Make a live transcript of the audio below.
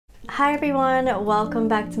Hi everyone, welcome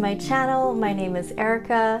back to my channel. My name is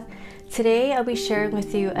Erica. Today I'll be sharing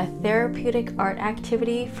with you a therapeutic art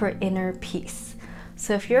activity for inner peace.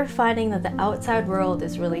 So if you're finding that the outside world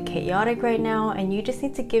is really chaotic right now and you just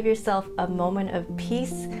need to give yourself a moment of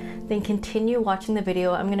peace, then continue watching the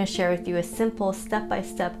video. I'm going to share with you a simple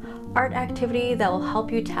step-by-step art activity that will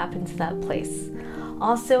help you tap into that place.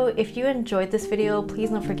 Also, if you enjoyed this video, please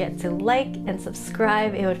don't forget to like and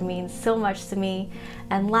subscribe. It would mean so much to me.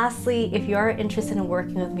 And lastly, if you are interested in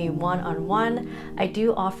working with me one-on-one, I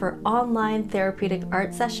do offer online therapeutic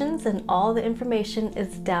art sessions and all the information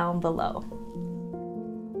is down below.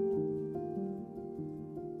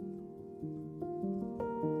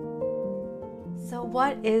 So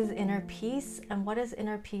what is inner peace and what does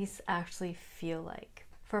inner peace actually feel like?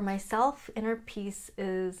 For myself, inner peace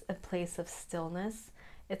is a place of stillness.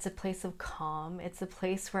 It's a place of calm. It's a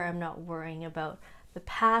place where I'm not worrying about the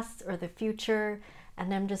past or the future,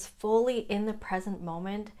 and I'm just fully in the present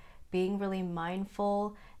moment, being really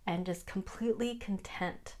mindful and just completely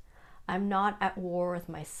content. I'm not at war with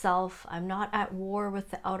myself. I'm not at war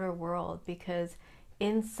with the outer world because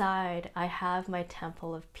inside I have my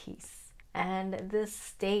temple of peace. And this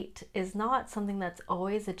state is not something that's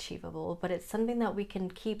always achievable, but it's something that we can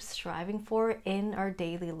keep striving for in our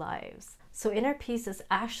daily lives. So inner peace is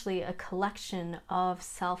actually a collection of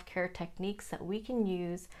self-care techniques that we can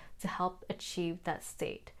use to help achieve that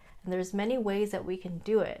state. And there's many ways that we can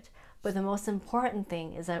do it, but the most important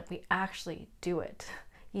thing is that we actually do it.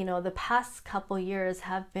 You know, the past couple years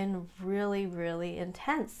have been really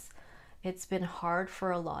intense. It's been hard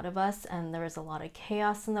for a lot of us, and there was a lot of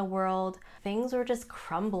chaos in the world. Things were just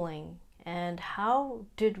crumbling. And how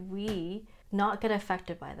did we not get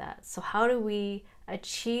affected by that? So how do we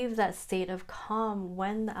achieve that state of calm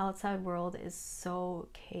when the outside world is so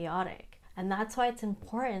chaotic? And that's why it's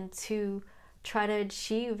important to try to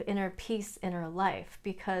achieve inner peace in our life,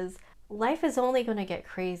 because life is only going to get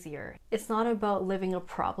crazier. It's not about living a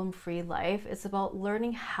problem-free life. It's about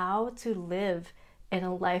learning how to live in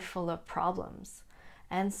a life full of problems.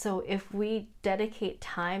 And so if we dedicate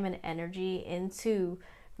time and energy into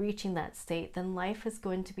reaching that state, then life is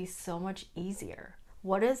going to be so much easier.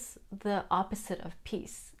 What is the opposite of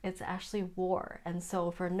peace? It's actually war. And so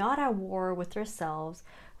if we're not at war with ourselves,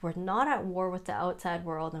 we're not at war with the outside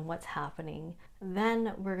world and what's happening,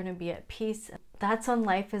 then we're going to be at peace. That's when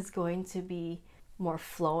life is going to be more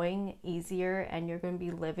flowing, easier, and you're going to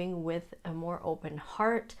be living with a more open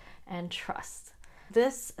heart and trust.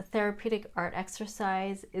 This therapeutic art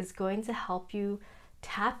exercise is going to help you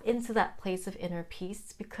tap into that place of inner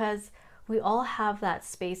peace, because we all have that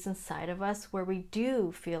space inside of us where we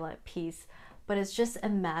do feel at peace, but it's just a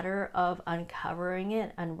matter of uncovering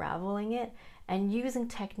it, unraveling it, and using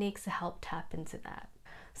techniques to help tap into that.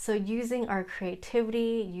 So using our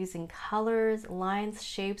creativity, using colors, lines,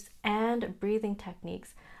 shapes, and breathing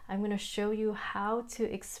techniques, I'm going to show you how to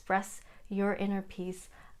express your inner peace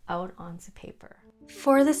out onto paper.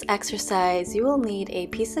 For this exercise, you will need a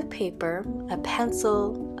piece of paper, a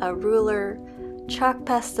pencil, a ruler, chalk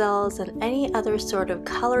pastels, and any other sort of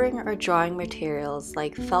coloring or drawing materials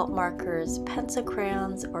like felt markers, pencil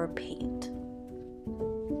crayons, or paint.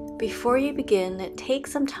 Before you begin, take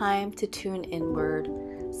some time to tune inward,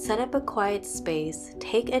 set up a quiet space,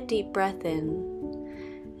 take a deep breath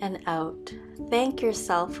in and out. Thank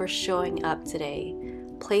yourself for showing up today.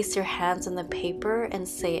 Place your hands on the paper and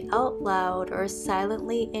say out loud or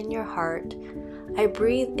silently in your heart, I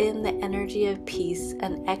breathe in the energy of peace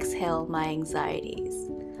and exhale my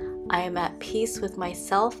anxieties. I am at peace with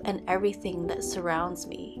myself and everything that surrounds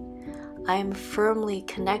me. I am firmly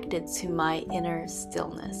connected to my inner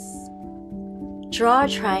stillness. Draw a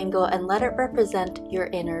triangle and let it represent your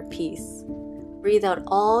inner peace. Breathe out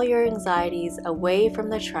all your anxieties away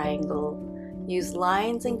from the triangle. Use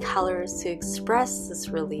lines and colors to express this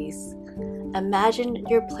release. Imagine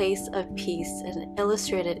your place of peace and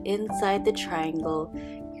illustrate it inside the triangle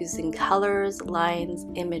using colors, lines,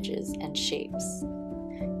 images, and shapes.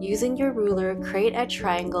 Using your ruler, create a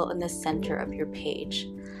triangle in the center of your page.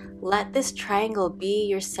 Let this triangle be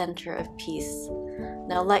your center of peace.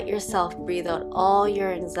 Now let yourself breathe out all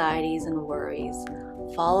your anxieties and worries.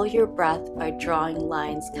 Follow your breath by drawing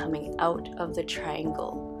lines coming out of the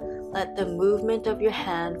triangle. Let the movement of your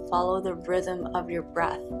hand follow the rhythm of your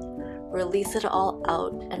breath. Release it all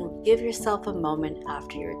out and give yourself a moment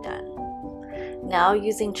after you're done. Now,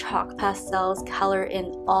 using chalk pastels, color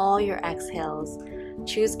in all your exhales.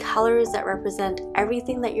 Choose colors that represent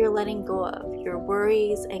everything that you're letting go of, your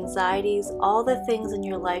worries, anxieties, all the things in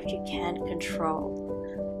your life you can't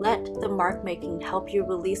control. Let the mark making help you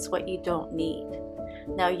release what you don't need.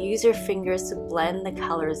 Now use your fingers to blend the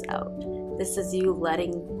colors out. This is you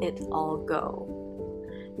letting it all go.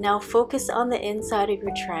 Now focus on the inside of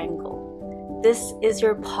your triangle. This is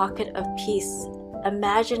your pocket of peace.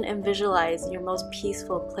 Imagine and visualize your most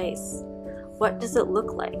peaceful place. What does it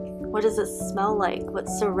look like? What does it smell like? What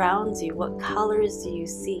surrounds you? What colors do you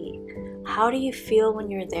see? How do you feel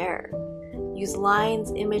when you're there? Use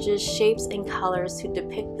lines, images, shapes, and colors to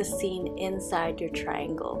depict the scene inside your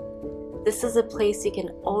triangle. This is a place you can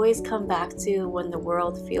always come back to when the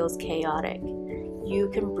world feels chaotic.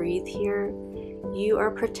 You can breathe here. You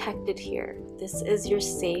are protected here. This is your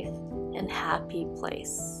safe and happy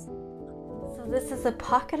place. So this is a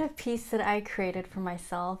pocket of peace that I created for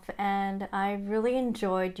myself, and I really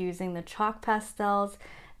enjoyed using the chalk pastels,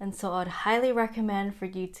 and so I'd highly recommend for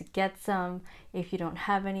you to get some if you don't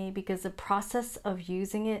have any, because the process of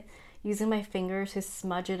using my fingers to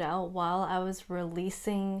smudge it out while I was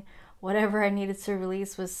releasing whatever I needed to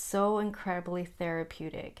release was so incredibly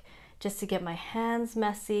therapeutic. Just to get my hands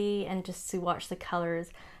messy and just to watch the colors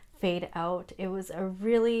fade out. It was a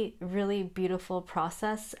really, really beautiful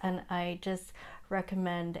process, and I just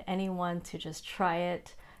recommend anyone to just try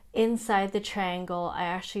it. Inside the triangle, I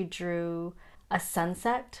actually drew a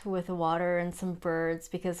sunset with water and some birds,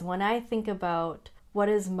 because when I think about what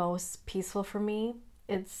is most peaceful for me,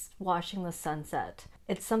 it's watching the sunset.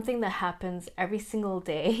 It's something that happens every single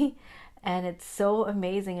day. And it's so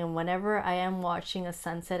amazing, and whenever I am watching a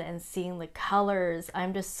sunset and seeing the colors,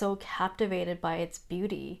 I'm just so captivated by its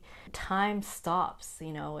beauty. Time stops,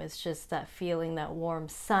 it's just that feeling, that warm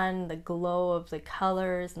sun, the glow of the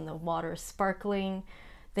colors and the water sparkling.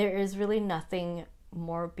 There is really nothing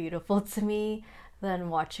more beautiful to me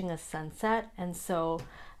than watching a sunset. And so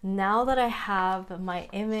now that I have my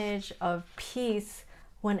image of peace,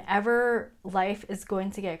 whenever life is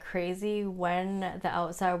going to get crazy, when the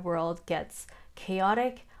outside world gets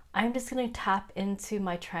chaotic, I'm just going to tap into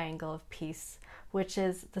my triangle of peace, which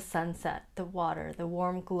is the sunset, the water, the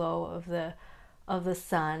warm glow of the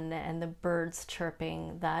sun, and the birds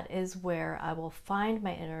chirping. That is where I will find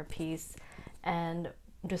my inner peace. And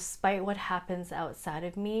despite what happens outside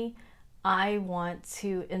of me, I want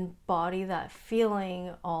to embody that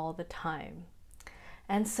feeling all the time.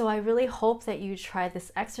 And so I really hope that you try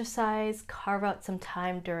this exercise, carve out some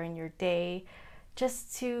time during your day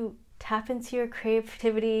just to tap into your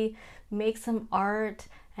creativity, make some art,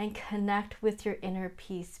 and connect with your inner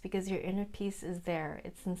peace, because your inner peace is there.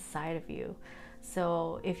 It's inside of you.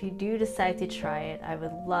 So if you do decide to try it, I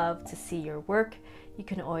would love to see your work. You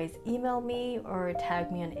can always email me or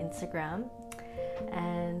tag me on Instagram.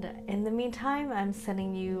 And in the meantime, I'm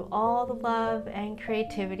sending you all the love and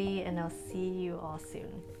creativity, and I'll see you all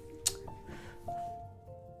soon.